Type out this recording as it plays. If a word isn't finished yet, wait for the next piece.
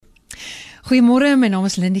Goeiemôre, my naam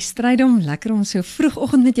is Lindy Strydom. Lekker om so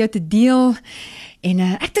vroegoggend met jou te deel. En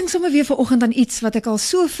ek dink sommer weer vanoggend aan iets wat ek al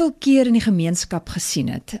soveel keer in die gemeenskap gesien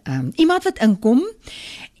het. Iemand wat inkom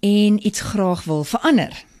en iets graag wil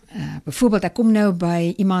verander. Byvoorbeeld, ek kom nou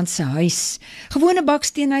by iemand se huis, gewone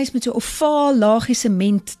baksteenhuis met so 'n ovaal laagie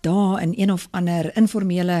sement daar in een of ander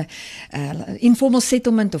informele informal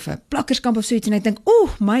settlement of 'n plakkerskamp of so iets, en ek dink,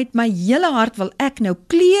 my hele hart wil ek nou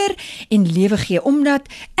kleur en lewe gee, omdat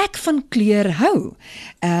ek van kleur hou.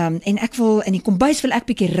 En ek wil, in die kombuis wil ek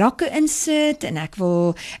bietjie rakke insit, en ek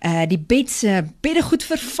wil die beddegoed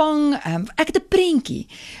vervang. Ek het 'n prentjie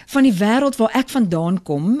van die wêreld waar ek vandaan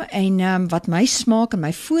kom, en wat my smaak en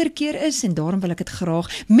my voorkeur is, en daarom wil ek dit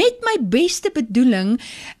graag met my beste bedoeling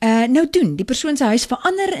nou doen. Die persoon se huis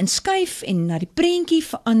verander en skuif en na die prentjie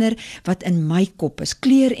verander wat in my kop is,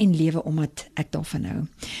 kleur en lewe, omdat ek daarvan hou.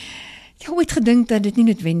 Ek het ooit gedink dat dit nie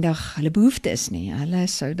noodwendig hulle behoefte is nie. Hulle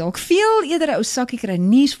sou dalk veel eerder 'n ou sakkie kry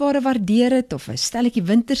nuusware waardeer het, of 'n stelletjie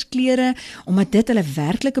wintersklere, omdat dit hulle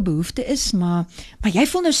werklike behoefte is, maar jy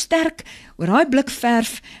voel nou sterk oor daai blik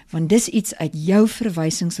verf, want dis iets uit jou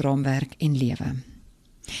verwysingsraamwerk en lewe.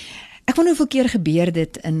 Ek wonder hoeveel keer gebeur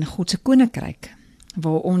dit in God se koninkryk,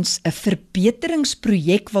 waar ons 'n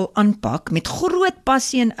verbeteringsprojek wil aanpak met groot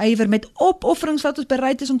passie en ywer, met opofferings wat ons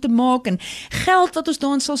bereid is om te maak en geld wat ons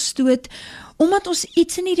daarin sal stoot, omdat ons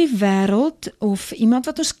iets in hierdie wêreld of iemand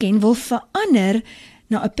wat ons ken wil verander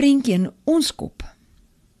na 'n prentjie in ons kop.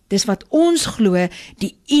 Dis wat ons glo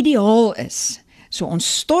die ideaal is. So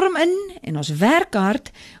ons storm in en ons werk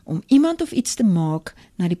hard om iemand of iets te maak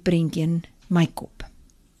na die prentjie in my kop.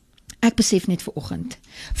 Ek besef net vanoggend,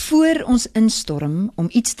 voor ons instorm om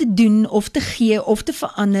iets te doen of te gee of te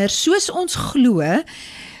verander, soos ons glo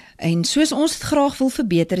en soos ons dit graag wil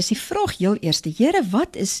verbeter, is die vraag heel eers, Here,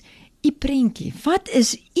 wat is u prentjie? Wat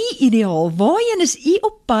is u ideaal? Waarheen is u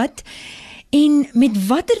op pad? En met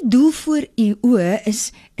watter doel voor u oë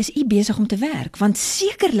is u besig om te werk? Want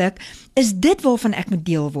sekerlik is dit waarvan ek moet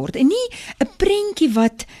deel word, en nie 'n prentjie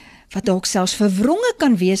wat dalk selfs verwronge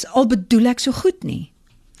kan wees, al bedoel ek so goed nie.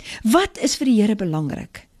 Wat is vir die Here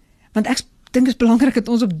belangrik? Want ek dink dit is belangrik dat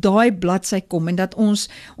ons op daai bladsy kom, en dat ons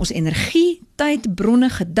energie, tyd, bronne,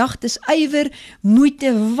 gedagtes, ywer,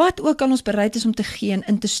 moeite, wat ook al ons bereid is om te gee en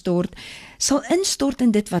in te stort, sal instort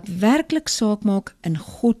in dit wat werklik saak maak in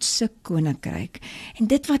God se koninkryk. En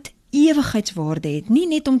dit wat ewigheidswaarde het, nie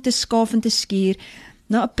net om te skaaf en te skuur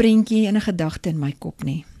na 'n prentjie en 'n gedagte in my kop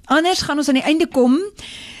nie. Anders gaan ons aan die einde kom,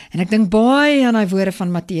 en ek dink baie aan die woorde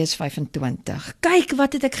van Matteus 25. Kyk,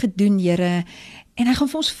 wat het ek gedoen, Here? En hy gaan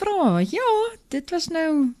vir ons vra, ja, dit was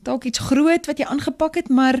nou dalk iets groot wat jy aangepak het,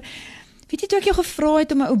 maar weet jy, toe ek jou gevra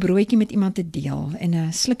het om 'n ou broodjie met iemand te deel, en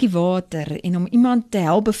 'n slukkie water, en om iemand te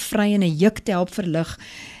help bevry en 'n juk te help verlig,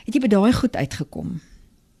 het jy by daai goed uitgekom.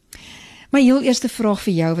 My heel eerste vraag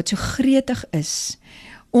vir jou, wat so gretig is,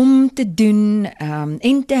 om te doen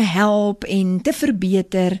en te help en te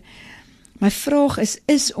verbeter. My vraag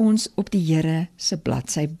is ons op die Here se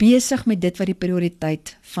bladsy besig met dit wat die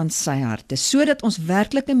prioriteit van sy hart is, sodat ons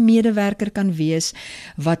werklik 'n medewerker kan wees,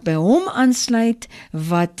 wat by hom aansluit,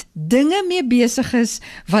 wat dinge mee besig is,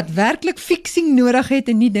 wat werklik fixing nodig het,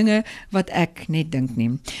 en nie dinge wat ek net dink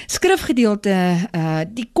nie. Skrifgedeelte,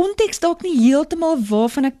 die konteks dalk nie heeltemal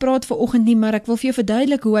waarvan ek praat vanoggend nie, maar ek wil vir jou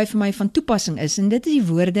verduidelik hoe hy vir my van toepassing is, en dit is die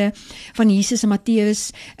woorde van Jesus in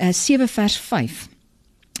Matteus 7 vers 5.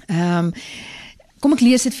 Kom ek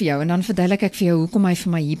lees dit vir jou, en dan verduidelik ek vir jou hoekom hy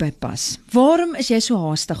vir my hierby pas. Waarom is jy so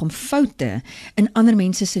haastig om foute in ander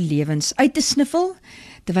mense se lewens uit te sniffel,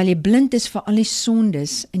 terwyl jy blind is vir al die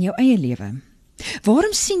sondes in jou eie lewe?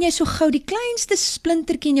 Waarom sien jy so gou die kleinste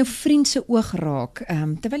splintertjie in jou vriend se oog raak,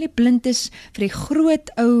 terwyl jy blind is vir die groot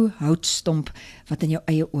ou houtstomp wat in jou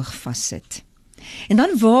eie oog vassit? En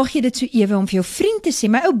dan waag jy dit so ewe om vir jou vriend te sê,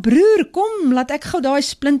 my ou broer, kom, laat ek gou daai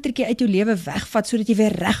splintertjie uit jou lewe wegvat, sodat jy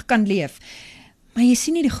weer reg kan leef. Maar jy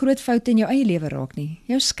sien nie die groot foute in jou eie lewe raak nie.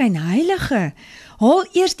 Jou skynheilige. Haal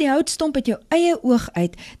eers die houtstomp uit jou eie oog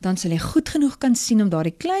uit, dan sal jy goed genoeg kan sien om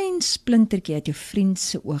daardie klein splintertjie uit jou vriend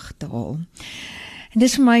se oog te haal. En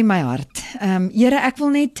dis vir my hart. Here, ek wil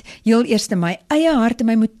net heel eers my eie hart en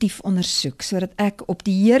my motief ondersoek, sodat ek op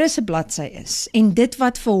die Here se bladsy is, en dit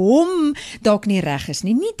wat vir hom dalk nie reg is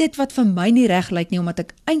nie, nie dit wat vir my nie reg lyk nie, omdat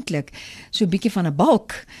ek eintlik so 'n bietjie van 'n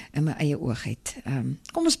balk in my eie oog het.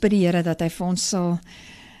 Kom ons bid die Here dat hy vir ons sal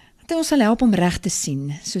help om reg te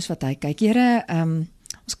sien, soos wat hy kyk. Here,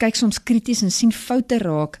 ons kyk soms krities en sien foute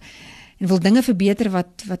raak, en wil dinge verbeter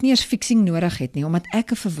wat nie eers fixing nodig het nie, omdat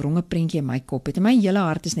ek 'n verwronge prentjie in my kop het. En my hele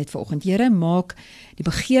hart is net vanoggend, Here, maak die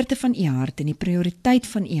begeerte van u hart en die prioriteit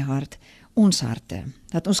van u hart ons harte,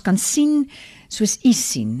 dat ons kan sien soos U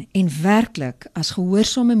sien en werklik as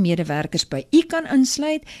gehoorsame medewerkers by U kan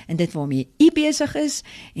insluit in dit waarmee U besig is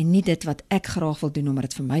en nie dit wat ek graag wil doen omdat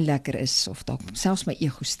dit vir my lekker is of dalk selfs my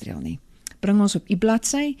ego streel nie. Bring ons op U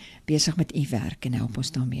bladsy, besig met U werk en help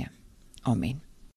ons daarmee. Amen.